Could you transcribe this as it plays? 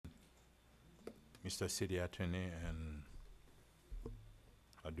Mr. City Attorney, and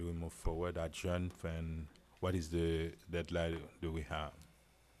how do we move forward? Adjourn, and what is the deadline do we have?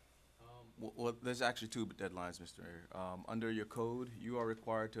 Well, there's actually two deadlines, Mr. Mayor. Under your code, you are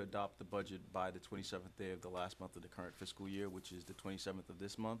required to adopt the budget by the 27th day of the last month of the current fiscal year, which is the 27th of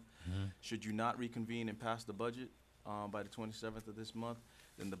this month. Should you not reconvene and pass the budget by the 27th of this month,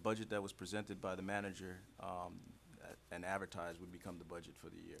 then the budget that was presented by the manager and advertised would become the budget for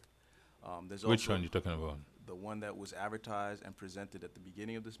the year. There's Which also one you talking about? the one that was advertised and presented at the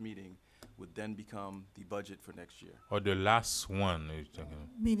beginning of this meeting would then become the budget for next year. Or the last one you're talking about?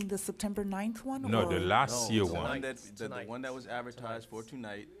 Meaning the September 9th one? No, or the last year the one. one that, the Tonight. one that was advertised for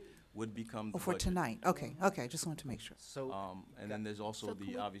tonight would become the Oh, for budget. tonight? Okay, okay, I just wanted to make sure. So, And then there's also So can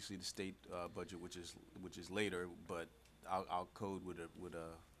the, we- obviously, the state budget, which is later, but our code would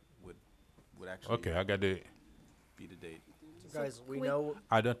actually Okay, I got the. be the date. guys, we we- know,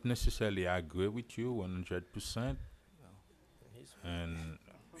 I don't necessarily agree with you 100%, and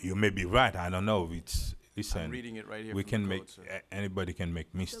you may be right. I don't know. It's I'm listen. reading it right here We from can the make code, sir. anybody can make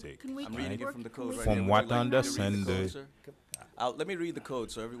So mistake. can we I'm right? reading it work- from the can code we- right From here. Would what you like I me to read understand, the code, the- sir? Let me read the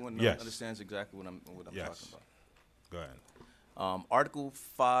code so everyone Yes. understands exactly what I'm Yes. talking about. Go ahead. Article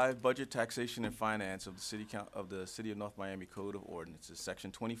 5, Budget, Taxation, and Finance of the City of North Miami Code of Ordinances,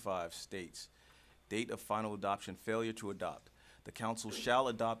 Section 25 states, date of final adoption, failure to adopt. The council shall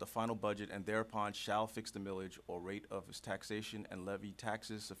adopt a final budget and thereupon shall fix the millage or rate of its taxation and levy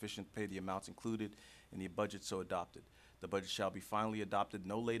taxes sufficient to pay the amounts included in the budget so adopted. The budget shall be finally adopted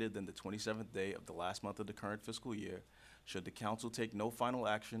no later than the 27th day of the last month of the current fiscal year. Should the council take no final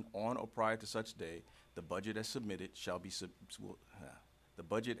action on or prior to such day, the budget as submitted shall be the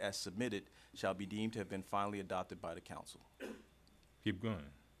budget as submitted shall be deemed to have been finally adopted by the council. Keep going.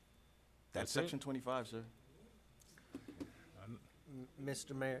 That's That's it? section 25, sir.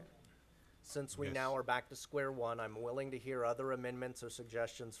 Mr. Mayor, since we Yes. now are back to square one, I'm willing to hear other amendments or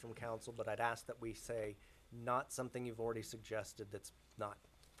suggestions from council, but I'd ask that we say not something you've already suggested that's not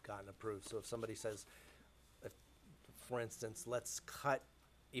gotten approved. So if somebody says, for instance, let's cut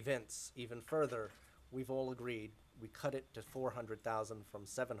events even further, we've all agreed, we cut it to 400,000 from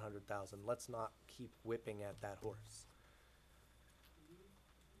 700,000. Let's not keep whipping at that horse.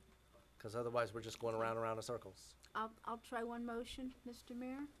 Because otherwise, we're just going around and around in circles. I'll try one motion, Mr.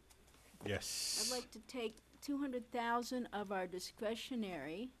 Mayor. Yes. I'd like to take 200,000 of our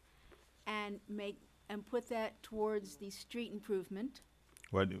discretionary and put that towards the street improvement.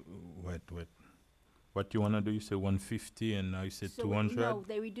 What you wanna do? You say 150, and now you said So 200. No,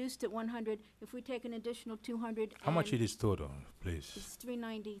 they reduced it 100. If we take an additional 200. How much and it is total, please? It's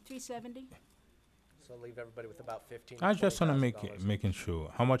 390, 370? So leave everybody with about 15. I just wanna $20,000. making sure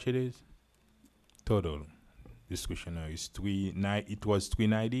how much it is. Total discretionary is it was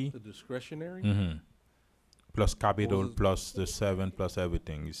 390. The discretionary? Mm-hmm. Plus capital, was- plus the 7, plus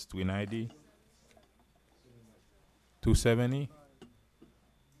everything is 390. 270.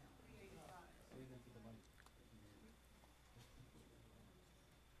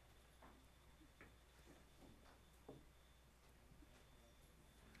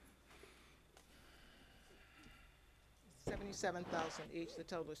 $77,000 each, the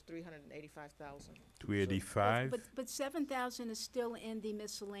total is $385,000. 285. But 7,000 is still in the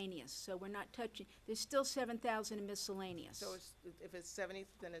miscellaneous, so we're not touching, there's still 7,000 in miscellaneous. So it's, if it's 70,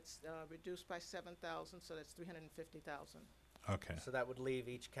 then it's reduced by 7,000, so that's 350,000. Okay. So that would leave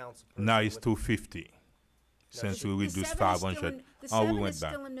each council person. Now it's with- 250. Since we The reduced 7 is still 500. in- The Oh, we 7 went is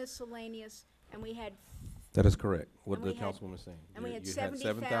back. still in miscellaneous, and we had, That is correct, what And the we had- councilwoman was saying. and we You- had you had 70,000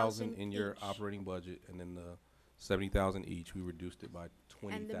 7,000 in your each. operating budget, and then the 70,000 each, we reduced it by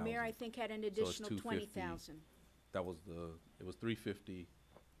 20,000. and the mayor, I think, had an it's additional 250. 20,000. That was it was 350. It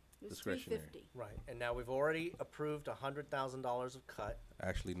was Discretionary. 350. Right, and now we've already approved $100,000 of cut.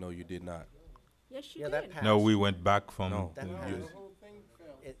 Actually, no, you did not. Yes, you Yeah, that did. passed. No, we went back from. No. That the- passed.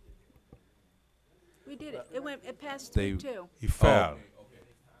 It, We did it. It passed They- 3-2. He fell.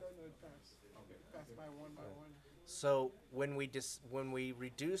 so when we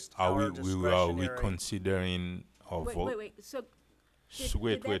reduced Are our we discretionary. considering our Wait, vote? wait, wait, so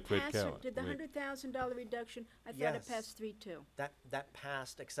Wait, did that wait, pass, or Carol. did the Wait. $100,000 reduction, I thought it Yes. passed 3-2. That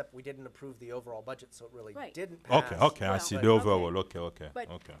passed, except we didn't approve the overall budget, so it really Right. didn't pass. Okay, I Well, see but- the overall. okay. Okay. But-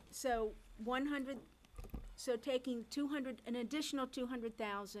 Okay. So 100, so taking 200, an additional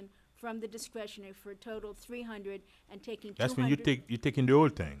 200,000 from the discretionary for a total of 300, and taking 200. That's when you're taking the whole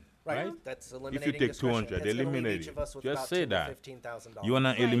thing, Right, right? that's eliminating take discretion. 200, It's gonna leave eliminate each it. of us with Just about say $10,000 to that. $15,000. You wanna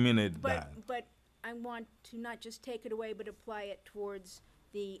Right, eliminate but- that. But I want to not just take it away, but apply it towards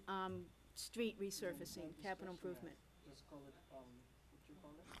the street resurfacing, capital improvement.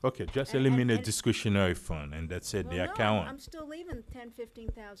 Okay, just And- eliminate and- discretionary fund, and that's it, Well, the no, account. I'm still leaving $10,000,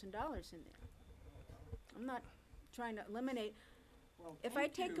 $15,000 in there. I'm not trying to eliminate. If I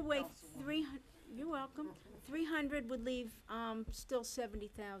take away 300, you're welcome. 300 would leave, still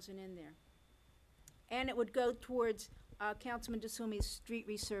 70,000 in there. And it would go towards, Councilman DeSumi's street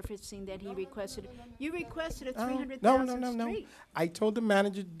resurfacing that he requested. You requested a No, 300,000 no, no, no. street. I told the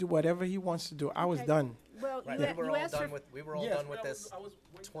manager to do whatever he wants to do. I was Okay. done. Well, Right, you we were you all asked for, done with, we were all Yes. done with this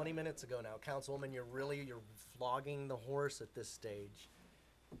 20 minutes ago now. Councilwoman, you're flogging the horse at this stage.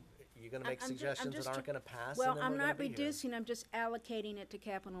 You're gonna make I'm suggestions just that aren't tr- gonna pass, well, and then I'm we're gonna not be here. reducing, I'm just allocating it to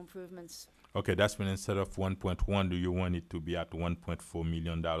capital improvements. Okay, that's when instead of 1.1, do you want it to be at $1.4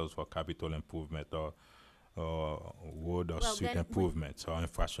 million for capital improvement or road or Well, street then we- improvements or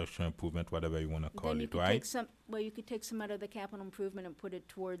infrastructure improvement, whatever you want to call Then you it, could right? take some, well, you could take some out of the capital improvement and put it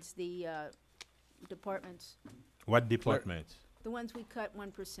towards the, departments, What departments? the ones we cut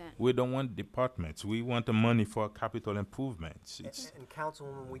 1%. We don't want departments. We want the money for capital improvements. It's And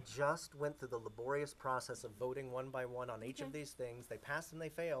Councilwoman, we just went through the laborious process of voting one by one on each of Okay. these things. They passed and they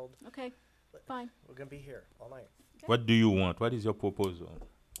failed. Okay, fine. We're gonna be here all night. what do you want? What is your proposal?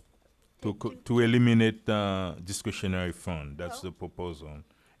 To To- to eliminate discretionary fund. That's Well, the proposal,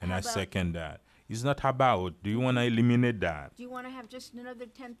 and how I about- second that. It's not about. Do you want to eliminate that? Do you wanna have just another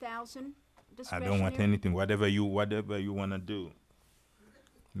 10,000 I discretionary? don't want anything. Whatever you want to do.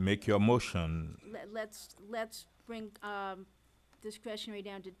 Make your motion. Let's bring, discretionary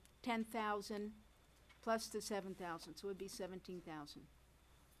down to 10,000 plus the 7,000, so it'd be 17,000.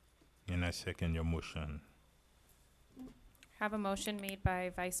 And I second your motion. Have a motion made by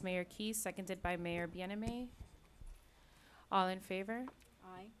Vice Mayor Key, seconded by Mayor Bienemay. All in favor?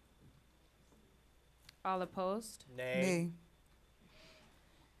 Aye. All opposed? Nay. Nay.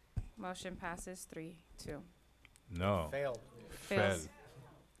 Motion passes 3-2. No. Failed. Fails.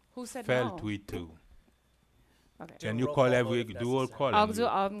 Who said Fell no? 3-2. Okay. Do a Can you roll call call every vote if do roll necessary. call? and you-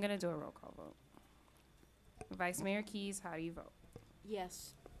 I'm gonna do a roll call vote. Vice Mayor Keys, how do you vote?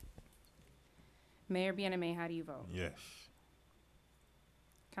 Yes. Mayor Bienemay, how do you vote? Yes.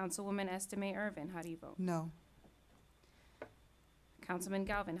 Councilwoman Estimate Irvin, how do you vote? No. Councilman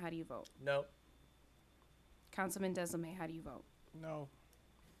Galvin, how do you vote? No. Councilman Desilme, how do you vote? No.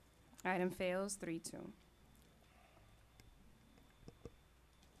 Item fails 3-2.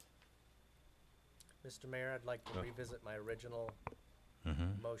 Mr. Mayor, I'd like to revisit my original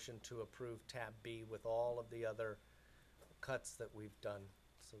Mm-hmm. motion to approve tab B with all of the other cuts that we've done,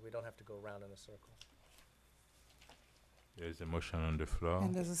 so we don't have to go around in a circle. There's a motion on the floor.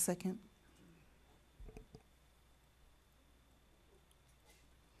 And there's a second.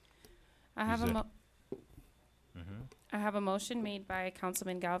 I have Is a that- mo- Mm-hmm. I have a motion made by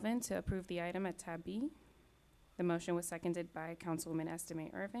Councilman Galvin to approve the item at tab B. The motion was seconded by Councilwoman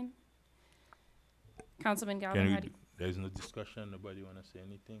Estimate Irvin. Councilman Galvin, Can we? how do you? There's no discussion. Nobody want to say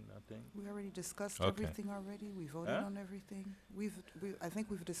anything. Nothing. We already discussed Okay. everything already. We voted Huh? on everything. I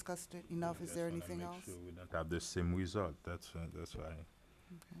think we've discussed it enough. Is Just there wanna anything make else? Sure we don't have the same result. That's why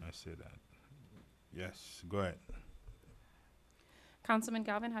Okay. I say that. Yes. Go ahead. Councilman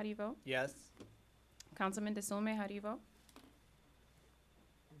Galvin, how do you vote? Yes? Councilman DeSolme, how do you vote?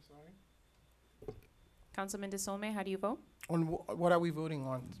 I'm sorry? Councilman DeSolme, how do you vote? On what are we voting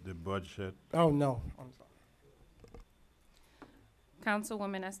on? The budget. Oh, no. I'm sorry.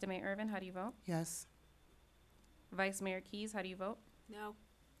 Councilwoman Estimate Irvin, how do you vote? Yes. Vice Mayor Keys, how do you vote? No.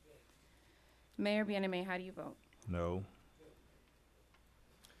 Mayor Bienemay, how do you vote? No.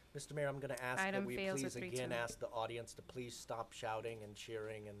 Mr. Mayor, I'm gonna ask that Item we fails please at again 3-2. ask the audience to please stop shouting and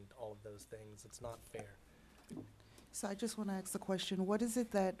cheering and all of those things. It's not fair. So I just want to ask the question, what is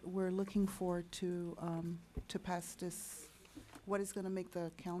it that we're looking for to pass this? What is going to make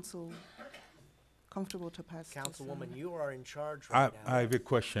the council comfortable to pass this? Councilwoman, you are in charge I right now. I have a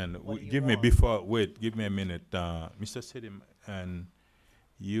question. What do you Give me want? before. Wait. Give me a minute. Mr. Sidim, and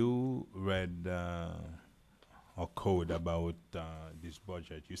you read a code about this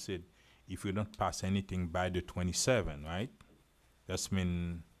budget. You said if we don't pass anything by the 27, right? That's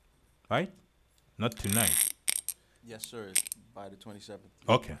mean, right? Not tonight. Yes, sir, by the 27th.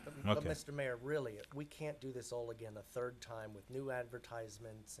 Okay. But Okay. Mr. Mayor, really, we can't do this all again a third time with new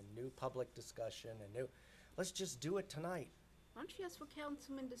advertisements and new public discussion and new, let's just do it tonight. Why don't you ask what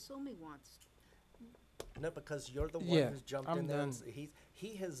Councilman DeSolme wants? No, because you're the one Yeah, who's jumped I'm in there and done.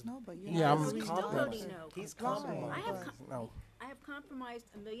 he has, No, but you're Yeah, not I'm- doing We still that. voting no. he's Right. compromised. I have, No. I have compromised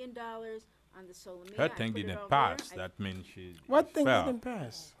 $1 million on the Solomia. Her I thing put it didn't over pass. there. That means she What thing fell. didn't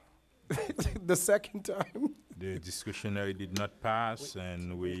pass? The second time? the discretionary did not pass,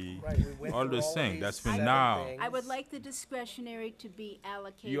 and we, Right, we went all through those of things, these that's been seven now. things. I would like the discretionary to be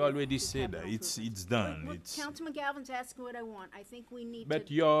allocated. You already to said that, capital it's improvements. done, What it's, Councilman Galvin's asking what I want. I think we need to.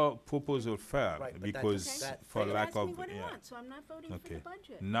 but your proposal failed, Right, but that- because that for He lack asked of, me what I yeah. want, so I'm not voting for Okay. the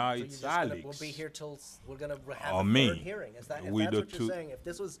budget. Now So you're it's just gonna- Alex. We'll be here till, we're gonna have Or a me. third hearing. Is that, if We that's the what you're two- saying, if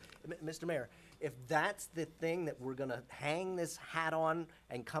this was, Mr. Mayor, if that's the thing that we're gonna hang this hat on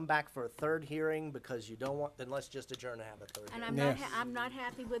and come back for a third hearing because you don't want, then let's just adjourn and have a third And hearing. I'm not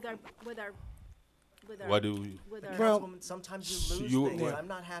happy with our, What do we, with our. Well- Councilwoman, sometimes S- you lose you- things. well- I'm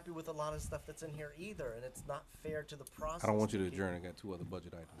not happy with a lot of stuff that's in here either, and it's not fair to the process. I don't want you to keep- adjourn. I got 2 other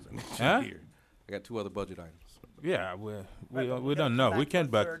budget items. I need you Huh? here. I got 2 other budget items. yeah, Right, but we're we gonna don't come know, back we for a can,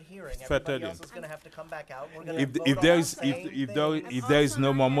 but third hearing. fair Everybody tell else you. is gonna have to come back out. We're gonna If, vote if on there the is, same if there, thing. if there is also no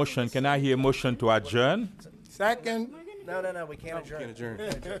not more happy motion, with can I hear a motion to adjourn? Second, No, we can't adjourn. can't adjourn.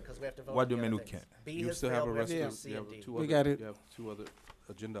 Because we have to vote. What on do the you mean other we things. can't? B You has still have a failed, rest Yeah. of, C you and have D. 2 We other, got it. you have 2 other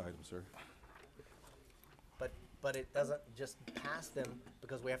agenda items, sir. But it doesn't just pass them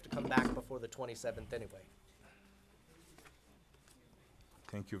because we have to come back before the 27th anyway.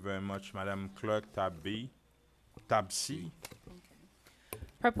 Thank you very much, Madam Clerk. Tab B, tab C.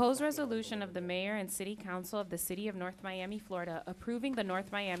 Proposed resolution of the mayor and city council of the city of North Miami, Florida, approving the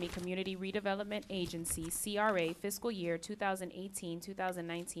North Miami Community Redevelopment Agency, CRA, fiscal year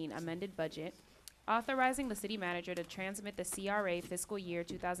 2018-2019 amended budget, authorizing the city manager to transmit the CRA fiscal year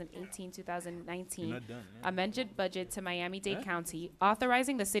 2018-2019 amended budget to Miami-Dade County,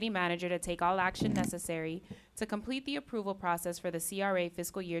 authorizing the city manager to take all action necessary to complete the approval process for the CRA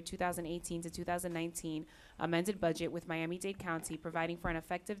fiscal year 2018 to 2019 amended budget with Miami-Dade County, providing for an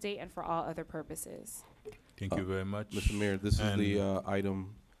effective date and for all other purposes. Thank you very much. Mr. Mayor, this is the And-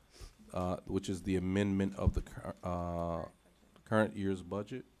 item, which is the amendment of the current year's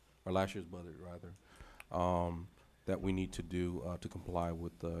budget, or last year's budget, rather, that we need to do to comply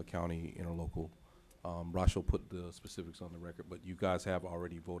with the county interlocal. Rosh will put the specifics on the record, but you guys have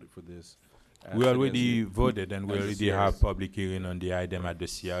already voted for this. We already voted, and we as the already have CRS. public hearing on the item at the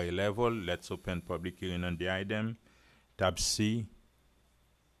CRA level. Let's open public hearing on the item. Tab C.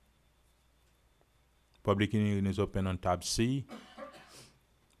 Public hearing is open on tab C.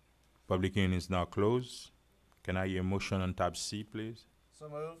 Public hearing is now closed. Can I hear a motion on tab C, please? So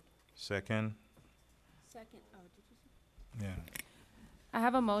moved. Second? Second, oh, did you say? Yeah. I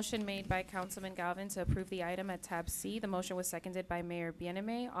have a motion made by Councilman Galvin to approve the item at tab C. The motion was seconded by Mayor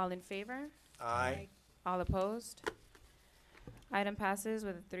Bieneme. All in favor? Aye. All opposed? Item passes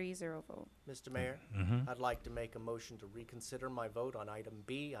with a 3-0 vote. Mr. Mayor, Mm-hmm. I'd like to make a motion to reconsider my vote on item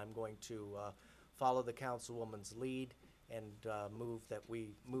B. I'm going to follow the councilwoman's lead and move that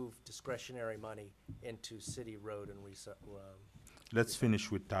we move discretionary money into city road and Let's finish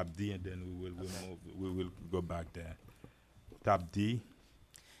with tab D, and then we will go back there. Tab D.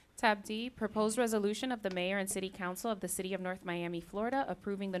 Tab D, proposed resolution of the mayor and city council of the city of North Miami, Florida,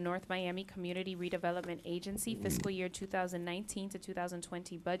 approving the North Miami Community Redevelopment Agency fiscal year 2019 to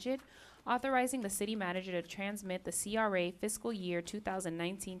 2020 budget, authorizing the city manager to transmit the CRA fiscal year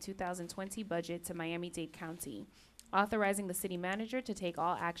 2019-2020 budget to Miami-Dade County, authorizing the city manager to take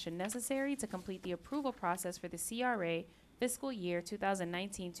all action necessary to complete the approval process for the CRA fiscal year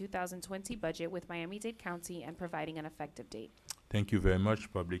 2019-2020 budget with Miami-Dade County and providing an effective date. Thank you very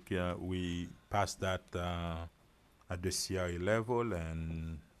much, public. We passed that at the CRA level,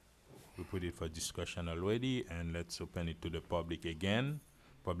 and we put it for discussion already, and let's open it to the public again.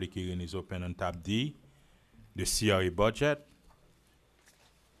 Public hearing is open on tab D, the CRA budget.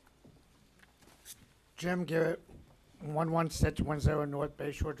 Jim Garrett, 11610 North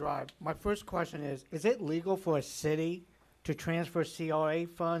Bayshore Drive. My first question is it legal for a city to transfer CRA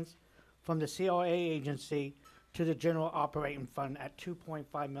funds from the CRA agency to the general operating fund at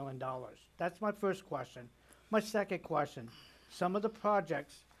 $2.5 million? That's my first question. My second question, some of the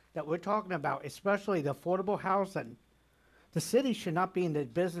projects that we're talking about, especially the affordable housing, the city should not be in the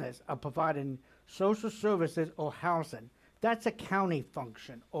business of providing social services or housing. That's a county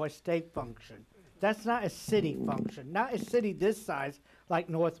function or a state function. That's not a city function, not a city this size like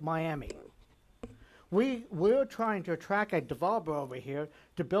North Miami. We're trying to attract a developer over here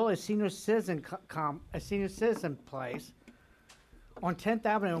to build a senior citizen place on 10th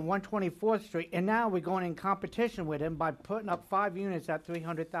Avenue and 124th Street, and now we're going in competition with him by putting up 5 units at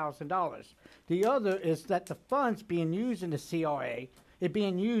 $300,000. The other is that the funds being used in the CRA is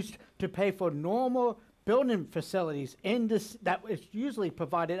being used to pay for normal building facilities in this that is usually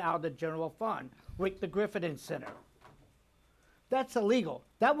provided out of the general fund, like the Griffin Center. That's illegal.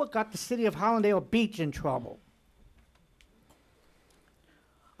 That what got the city of Hollandale Beach in trouble.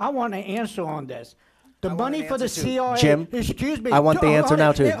 I want an answer on this. The I want money an for the answer too. CRA. Jim, Excuse me. I want the Hold answer it,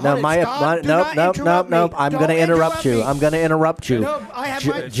 now too. hold No, it, my, Scott, do nope, not nope, interrupt nope, me. I'm Don't gonna interrupt you. me. I'm gonna interrupt you. No, I have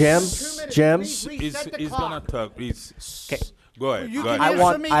my Jim, 2 minutes. Jim, Please reset the He's gonna clock. talk, please. Okay. Go ahead, You go can ahead.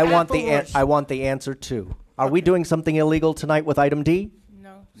 answer me afterwards. I want the answer too. Are we doing something illegal tonight with item D?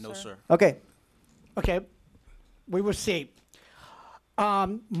 No, No, sir. Okay, Okay, we will see.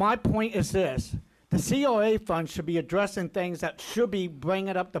 My point is this: the COA fund should be addressing things that should be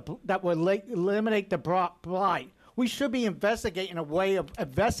bringing up that will eliminate the blight. We should be investigating a way of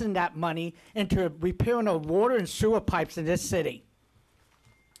investing that money into repairing the water and sewer pipes in this city.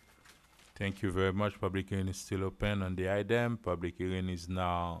 Thank you very much. Public hearing is still open on the item. Public hearing is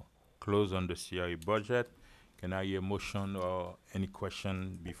now closed on the CRE budget. Can I hear a motion or any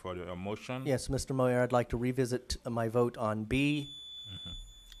question before the motion? yes, Mr. Moyer, I'd like to revisit my vote on B.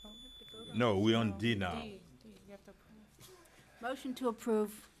 No, we're on D now. Motion to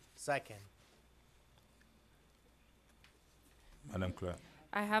approve. Second. Madam Clerk.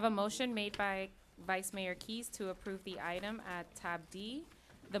 I have a motion made by Vice Mayor Keys to approve the item at tab D.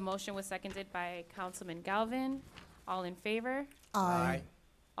 The motion was seconded by Councilman Galvin. All in favor? Aye.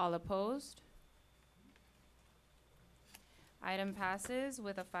 All opposed? Item passes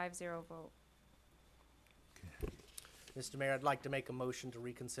with a 5-0 vote. Mr. Mayor, I'd like to make a motion to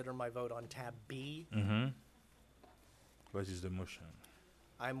reconsider my vote on tab B. Mm-hmm. What is the motion?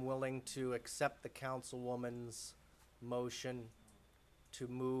 I'm willing to accept the councilwoman's motion to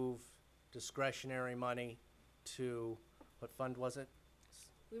move discretionary money to, what fund was it?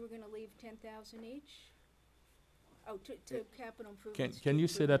 We were gonna leave 10,000 each? Oh, to capital improvements. Can you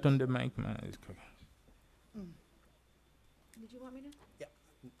say that on the mic, man? Did you want me to?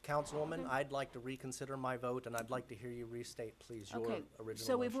 Councilwoman, I'd like to reconsider my vote, and I'd like to hear you restate, please, your Okay, original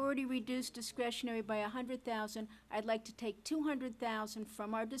so we've motion. already reduced discretionary by 100,000. I'd like to take 200,000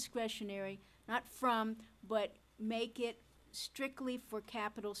 from our discretionary, not from, but make it strictly for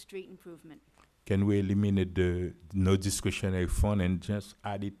capital street improvement. Can we eliminate the no discretionary fund and just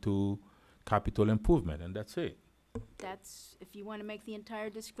add it to capital improvement, and that's it? That's, if you wanna make the entire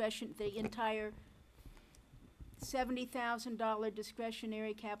the entire $70,000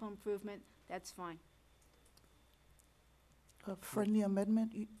 discretionary capital improvement, that's fine. A friendly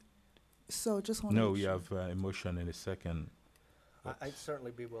amendment? So just want to. No, we have a motion in a second. I'd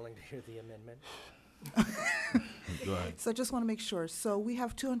certainly be willing to hear the amendment. Go ahead. So I just want to make sure. So we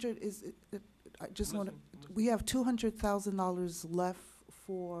have 200, I just want to, we have $200,000 left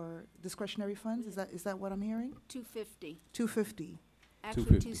for discretionary funds? Is that what I'm hearing? 250. 250. Actually,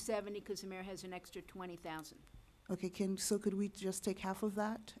 250. 270, because the mayor has an extra 20,000. Okay, so could we just take half of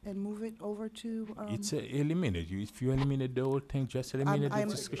that and move it over to? It's eliminate. If you eliminate the whole thing, just eliminate the I'm-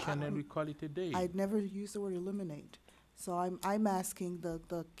 discussion and we call it a day. I'd never used the word eliminate. So I'm asking,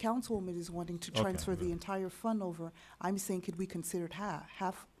 the councilwoman is wanting to Okay, transfer the good. entire fund over. I'm saying, could we consider it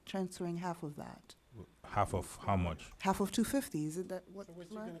transferring half of that? Half of how much? Half of 250, isn't that what?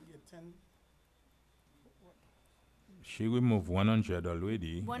 right? She removed 100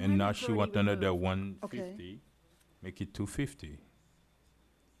 already, and now 100's she want already another removed. 150. Make it 250.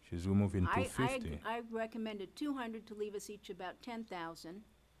 She's removing I 250. recommended 200 to leave us each about 10,000.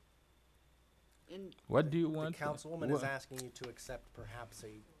 And What do you The want? councilwoman Wha- is asking you to accept perhaps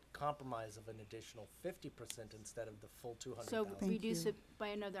a compromise of an additional 50% instead of the full 200,000. so Thank reduce you. it by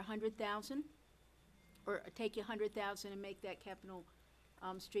another 100,000? Or take your 100,000 and make that capital,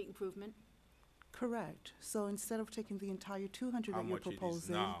 street improvement? Correct. So instead of taking the entire 200 How that you're much it is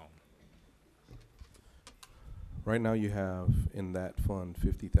proposing. now? Right now, you have in that fund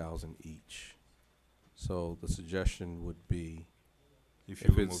 50,000 each. So the suggestion would be, If If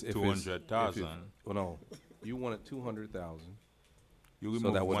you it's- remove if it's- 200,000, well, no, you wanted 200,000. you so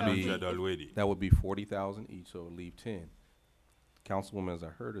remove that would be- 100 already. That would be 40,000 each, so it would leave 10. Councilwoman, as I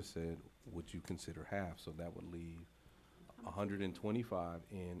heard her said, would you consider half? So that would leave 125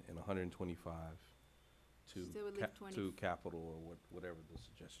 in and 125 to So it would leave 20. to capital or whatever the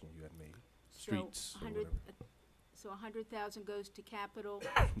suggestion you had made. So Streets or 100 whatever. So 100,000 goes to capital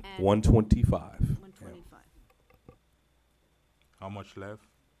and 125. 125. How much left?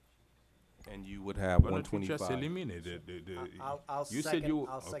 And you would have Why don't we just 125. eliminate the I'll you said second, you-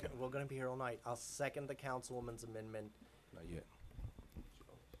 I'll okay. second, we're gonna be here all night. I'll second the councilwoman's amendment. Not yet.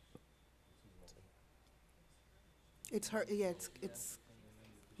 It's her, yeah, it's,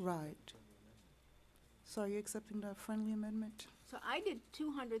 right. So are you accepting the friendly amendment? So I did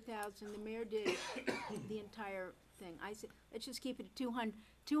 200,000, the mayor did the entire thing. I said, let's just keep it at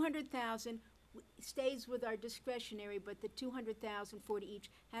 200,000. stays with our discretionary, but the 200,000 for each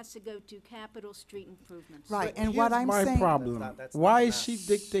has to go to capital street improvements. Right, But and what here's I'm my saying. problem. That's not Why the is she math.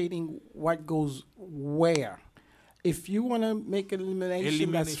 dictating what goes where? If you want to make an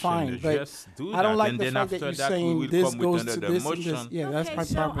elimination, that's fine. But just do I don't that, like and the then fact that after you're that we saying will this come with goes to another this and this. motion. Yeah, that's Okay, my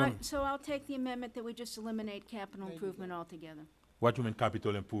problem. So I'll take the amendment that we just eliminate capital improvement altogether. What do you mean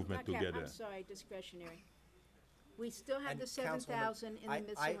capital improvement Not cap- together? I'm sorry, discretionary. We still have And the Councilwoman, 7,000 in the I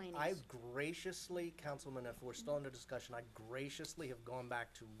miscellaneous. graciously, Councilman, if we're still under discussion, I graciously have gone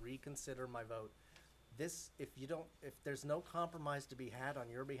back to reconsider my vote. This, if there's no compromise to be had on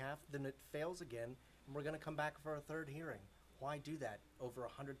your behalf, then it fails again, and we're gonna come back for a third hearing. Why do that over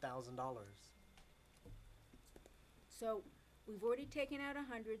 $100,000? So we've already taken out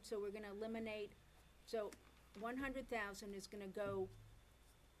 100, so we're gonna eliminate, so 100,000 is gonna go,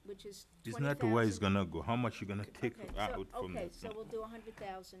 which is 20,000. It's not where it's gonna go. How much you gonna take Okay, out so, from okay, that? so we'll do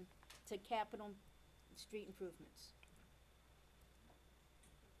 100,000 to capital street improvements.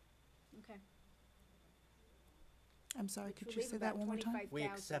 Okay. I'm sorry, Which could will you leave say that about one more time? 25,000. We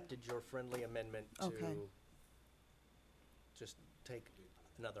accepted your friendly amendment to Okay. just take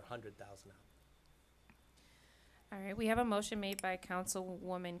another 100,000 out. All right, we have a motion made by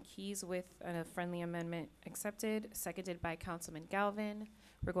Councilwoman Keys with a friendly amendment accepted, seconded by Councilman Galvin.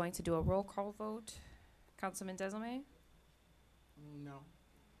 We're going to do a roll call vote. Councilman Desilme, No.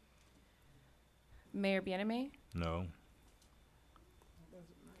 Mayor Bienemay, No.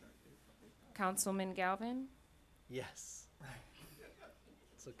 Councilman Galvin, Yes.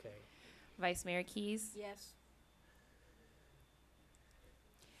 It's okay. Vice Mayor Keys, Yes.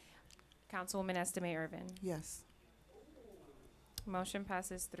 Councilwoman Estime Irvin. Yes. Motion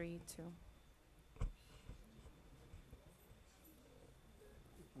passes 3-2.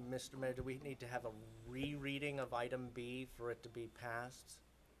 Mr. Mayor, do we need to have a rereading of item B for it to be passed?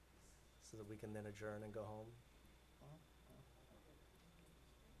 So that we can then adjourn and go home?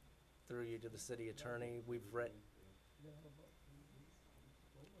 Through you to the city attorney, we've read.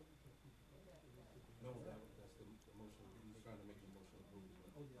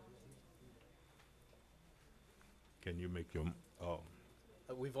 Can you make your, oh,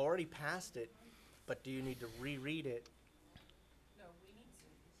 We've already passed it, but do you need to reread it?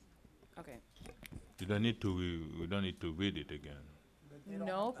 Okay. you don't need to, we don't need to read it again.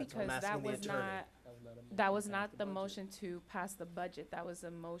 No, That's what I'm because asking that the was attorney. that was not the motion to pass the budget. That was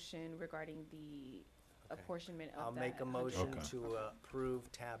a motion regarding the Okay. apportionment of I'll that. make a motion Okay. to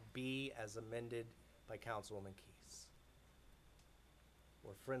approve tab B as amended by Councilwoman Keys.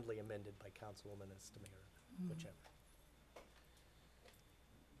 Or friendly amended by Councilwoman Estamira, whichever.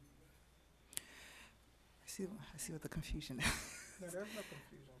 I see what the confusion is. No, there's no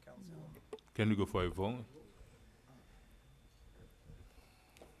confusion, Councilwoman. Can we go for a vote?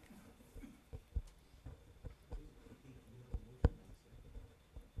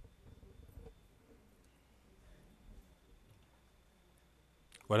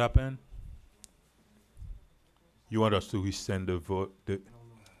 What happened? You want us to rescind the vote,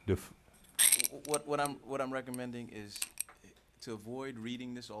 What I'm recommending is to avoid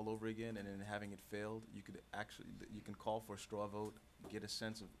reading this all over again and then having it failed, you could actually, you can call for a straw vote, get a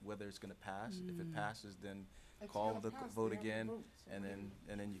sense of whether it's gonna pass. If it passes, then call the vote again, and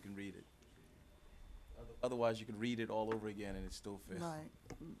then you can read it. Otherwise, you could read it all over again and it still fails. Right.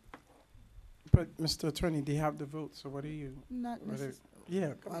 But, Mr. Attorney, they have the vote, so what are you? Not Whether- necess-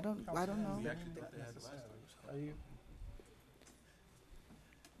 Yeah. I don't know. We actually think they had the last time. Are you?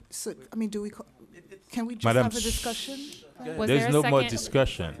 So, I mean, do we, can we just Madam have a Sh- discussion? Was There's there a no more second?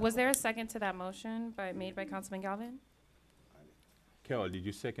 discussion. Was there a second to that motion made by Councilman Galvin? Carol, did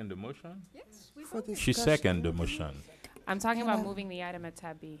you second the motion? Yes, we For voted. She discussion. seconded the motion, I'm talking Can about I- moving the item at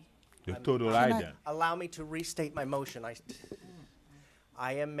tab B. the I'm- total Can I- item. Allow me to restate my motion.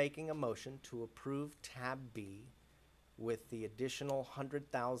 I am making a motion to approve tab B with the additional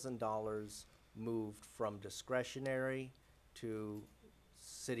 $100,000 moved from discretionary to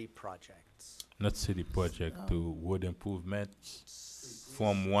city projects. Not city project to road improvements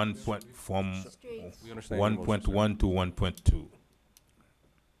from Streets. We understand your one motion, point sir. one to 1.2.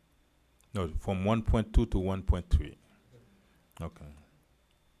 No, from 1.2 to 1.3. Okay.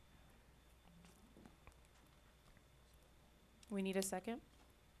 We need a second?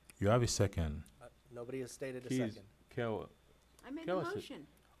 You have a second. Nobody has stated a Keys, second. Carol. I made the Carol said- motion.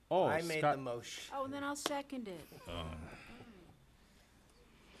 Oh, I made Scott. the motion. Oh, then I'll second it.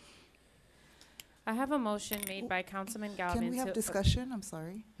 I have a motion made by Councilman Galvin Can we have to- discussion? I'm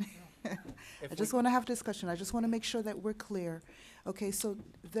sorry. If I just we- want to have discussion. I just want to make sure that we're clear. Okay, so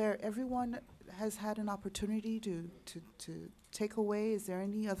everyone has had an opportunity to take away. Is there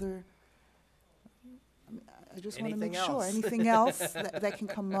any other I just want to make Anything sure. else? Anything else that can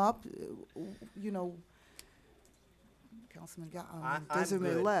come up, you know, Councilman I'm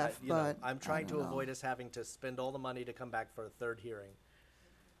Desiree good. left, You know, but I'm trying I to don't know. avoid us having to spend all the money to come back for a third hearing.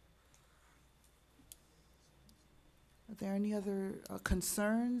 Are there any other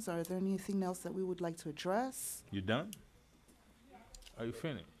concerns? Are there anything else that we would like to address? You done? Are you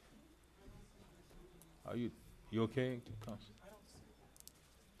finished? Are you okay, Council?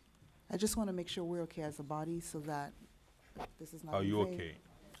 I just want to make sure we're okay as a body so that this is not. Are you invade- okay?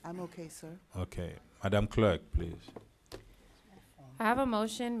 I'm okay, sir. Okay. Madam Clerk, please. I have a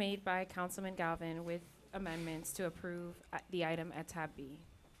motion made by Councilman Galvin with amendments to approve the item at tab B.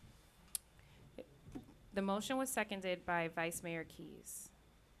 The motion was seconded by Vice Mayor Keys.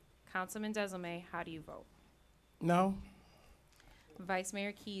 Councilman Desilme, how do you vote? No? Vice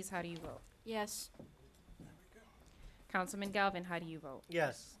Mayor Keys, how do you vote? Yes. Councilman Galvin, how do you vote?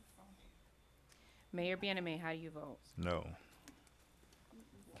 Yes. Mayor Bieneme, how do you vote? No.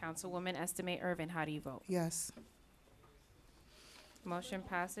 Councilwoman Estimate Irvin, how do you vote? Yes. Motion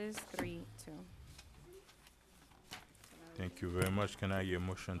passes 3-2. Thank you very much. Can I hear a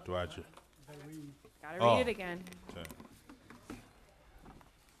motion to adjourn? Gotta Oh. read it again. Sorry.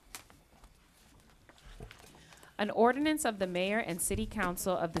 An ordinance of the mayor and city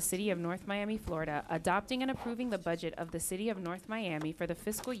council of the city of North Miami, Florida, adopting and approving the budget of the city of North Miami for the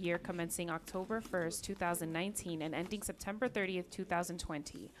fiscal year commencing October 1st, 2019 and ending September 30th,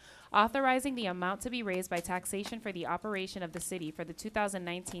 2020. Authorizing the amount to be raised by taxation for the operation of the city for the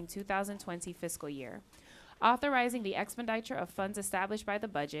 2019-2020 fiscal year. Authorizing the expenditure of funds established by the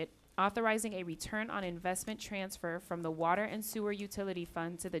budget. Authorizing a return on investment transfer from the water and sewer utility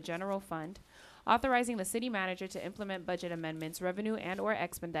fund to the general fund. Authorizing the city manager to implement budget amendments, revenue and/or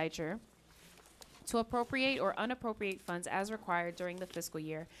expenditure, to appropriate or unappropriate funds as required during the fiscal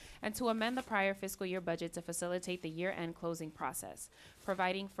year, and to amend the prior fiscal year budget to facilitate the year-end closing process,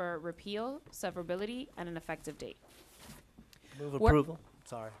 providing for repeal, severability, and an effective date. Move Where- approval.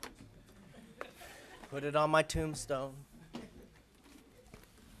 Sorry. Put it on my tombstone.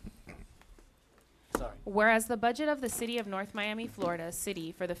 Sorry. Whereas the budget of the City of North Miami, Florida,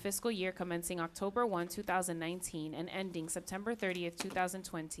 City for the fiscal year commencing October 1, 2019 and ending September 30th,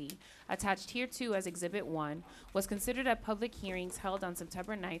 2020, attached hereto as Exhibit 1, was considered at public hearings held on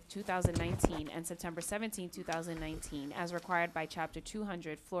September 9th, 2019 and September 17, 2019, as required by Chapter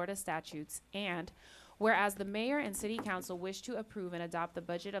 200 Florida statutes, and whereas the mayor and city council wish to approve and adopt the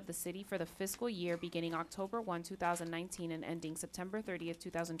budget of the city for the fiscal year beginning October 1, 2019 and ending September 30th,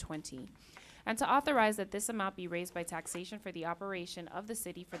 2020, and to authorize that this amount be raised by taxation for the operation of the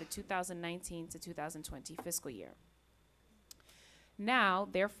city for the 2019 to 2020 fiscal year. Now,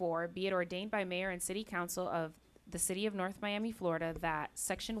 therefore, be it ordained by mayor and city council of the city of North Miami, Florida, that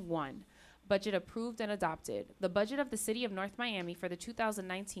Section 1, budget approved and adopted, the budget of the city of North Miami for the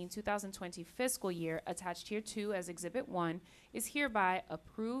 2019-2020 fiscal year attached hereto as Exhibit 1 is hereby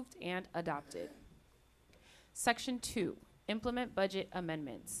approved and adopted. Section 2, implement budget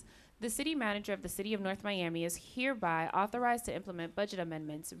amendments. The city manager of the city of North Miami is hereby authorized to implement budget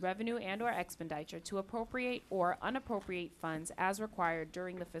amendments, revenue and/or expenditure to appropriate or unappropriate funds as required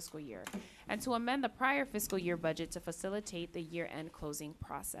during the fiscal year, and to amend the prior fiscal year budget to facilitate the year-end closing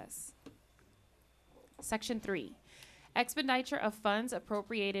process. Section 3, expenditure of funds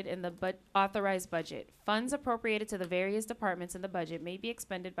appropriated in the authorized budget. Funds appropriated to the various departments in the budget may be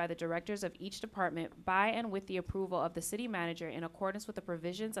expended by the directors of each department by and with the approval of the city manager in accordance with the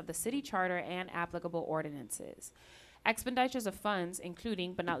provisions of the city charter and applicable ordinances. Expenditures of funds,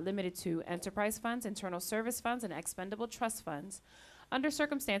 including but not limited to enterprise funds, internal service funds, and expendable trust funds, under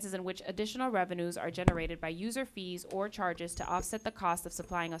circumstances in which additional revenues are generated by user fees or charges to offset the cost of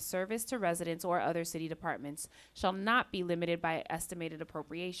supplying a service to residents or other city departments, shall not be limited by estimated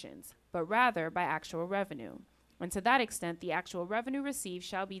appropriations, but rather by actual revenue. And to that extent, the actual revenue received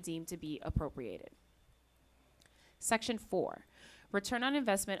shall be deemed to be appropriated. Section 4. Return on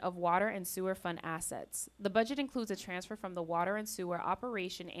investment of water and sewer fund assets. The budget includes a transfer from the water and sewer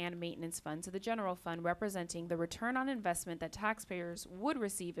operation and maintenance fund to the general fund, representing the return on investment that taxpayers would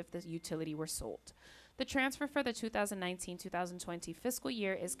receive if the utility were sold. The transfer for the 2019-2020 fiscal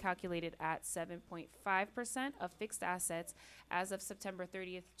year is calculated at 7.5% of fixed assets as of September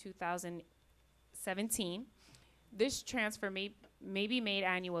 30th, 2017. This transfer may be made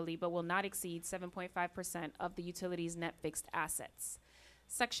annually but will not exceed 7.5% of the utility's net fixed assets.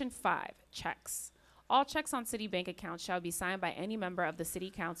 Section 5, checks. All checks on city bank accounts shall be signed by any member of the city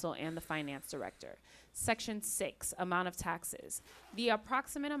council and the finance director. Section 6, amount of taxes. The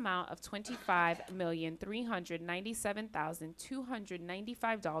approximate amount of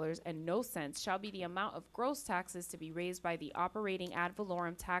 $25,397,295.00 shall be the amount of gross taxes to be raised by the operating ad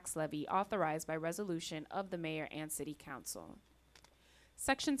valorem tax levy authorized by resolution of the mayor and city council.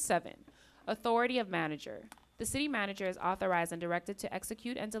 Section 7, authority of manager. The city manager is authorized and directed to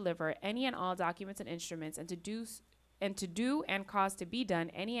execute and deliver any and all documents and instruments and to do and cause to be done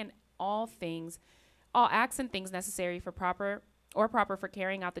any and all acts and things necessary for proper for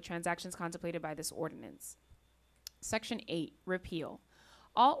carrying out the transactions contemplated by this ordinance. Section 8, repeal.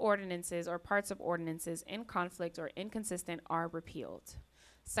 All ordinances or parts of ordinances in conflict or inconsistent are repealed.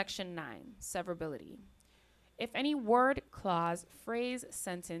 Section 9, severability. If any word, clause, phrase,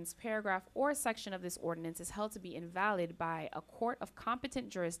 sentence, paragraph, or section of this ordinance is held to be invalid by a court of competent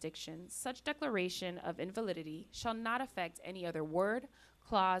jurisdiction, such declaration of invalidity shall not affect any other word,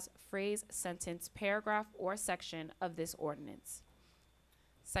 clause, phrase, sentence, paragraph, or section of this ordinance.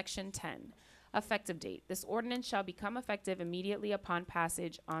 Section 10, effective date. This ordinance shall become effective immediately upon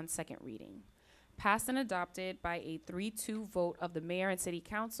passage on second reading. Passed and adopted by a 3-2 vote of the mayor and city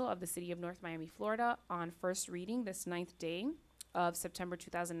council of the city of North Miami, Florida on first reading this 9th day of September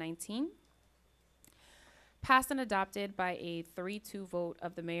 2019. Passed and adopted by a 3-2 vote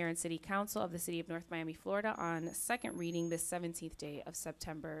of the mayor and city council of the city of North Miami, Florida on second reading this 17th day of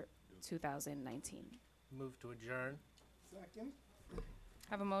September 2019. Move to adjourn. Second.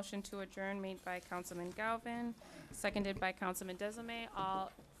 Have a motion to adjourn made by Councilman Galvin, seconded by Councilman Desame.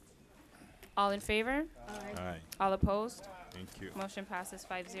 All in favor? Aye. All opposed? Thank you. Motion passes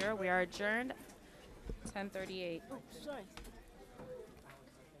 5-0. We are adjourned. 10:38. Oh, sorry.